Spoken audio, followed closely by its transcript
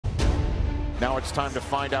Now it's time to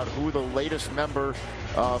find out who the latest member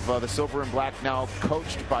of the Silver and Black, now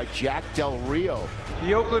coached by Jack Del Rio.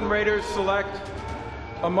 The Oakland Raiders select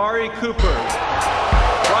Amari Cooper,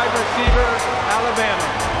 wide receiver,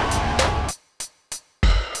 Alabama.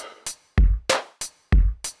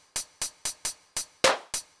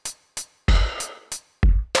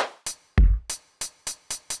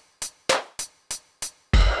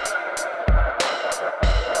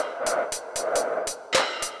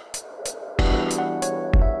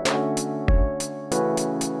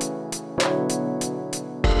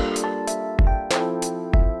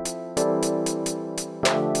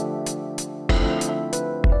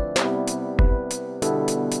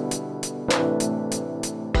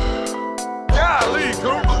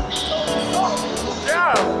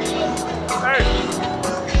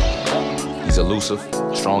 He's elusive,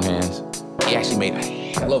 strong hands. He actually made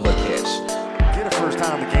a hell of a catch. Get a first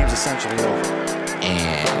down, the game's essentially over.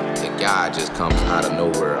 And the guy just comes out of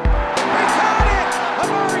nowhere. He caught it!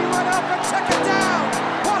 Amari went up and took it down!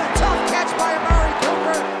 What a tough catch by Amari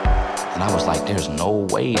Cooper! And I was like, there's no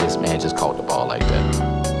way this man just caught the ball like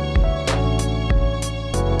that.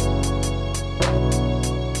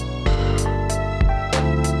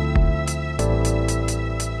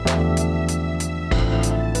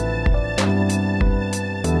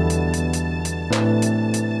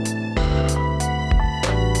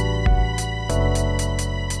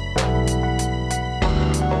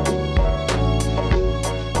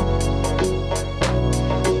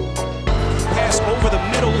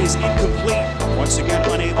 Is incomplete. Once again,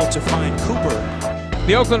 unable to find Cooper.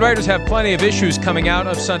 The Oakland Raiders have plenty of issues coming out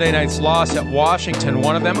of Sunday night's loss at Washington.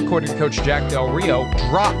 One of them, according to Coach Jack Del Rio,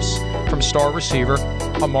 drops from star receiver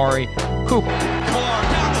Amari Cooper. Carr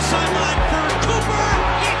down the sideline for Cooper.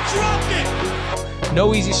 He dropped it.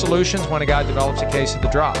 No easy solutions when a guy develops a case of the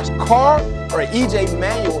drops. Carr or E.J.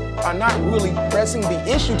 Manuel are not really pressing the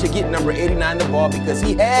issue to get number 89 the ball because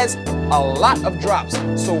he has a lot of drops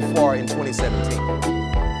so far in 2017.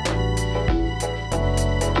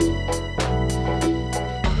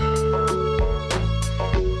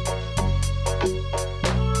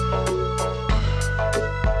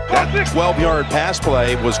 That 12-yard pass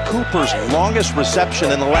play was Cooper's longest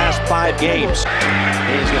reception in the last 5 games.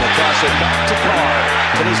 He's going to toss it back to Carr,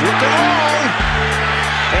 and he's looking long,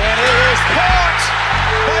 and it is caught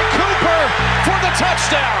by Cooper for the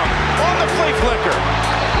touchdown on the flea flicker.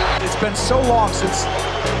 It's been so long since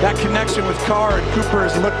that connection with Carr, and Cooper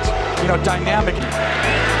has looked, dynamic. Lost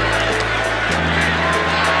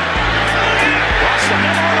the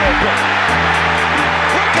middle and open.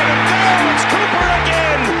 Look at him go! It's Cooper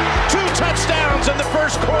again. 2 touchdowns in the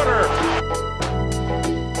first quarter.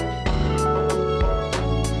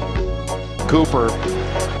 Cooper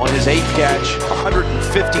on his 8th catch,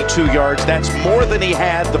 152 yards. That's more than he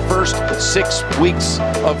had the first 6 weeks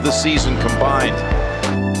of the season combined.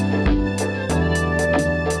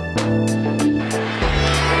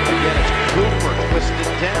 Again, it's Cooper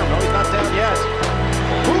twisted down. No, he's not down yet.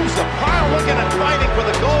 Moves the pile, looking and fighting for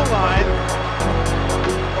the goal line.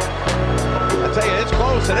 I tell you, it's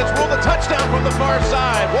close, and it's ruled a touchdown from the far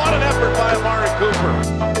side. What an effort by Amari Cooper.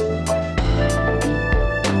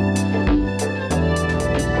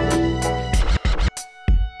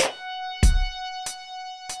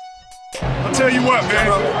 I'll tell you what, man.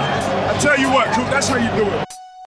 I'll tell you what, Coop, that's how you do it.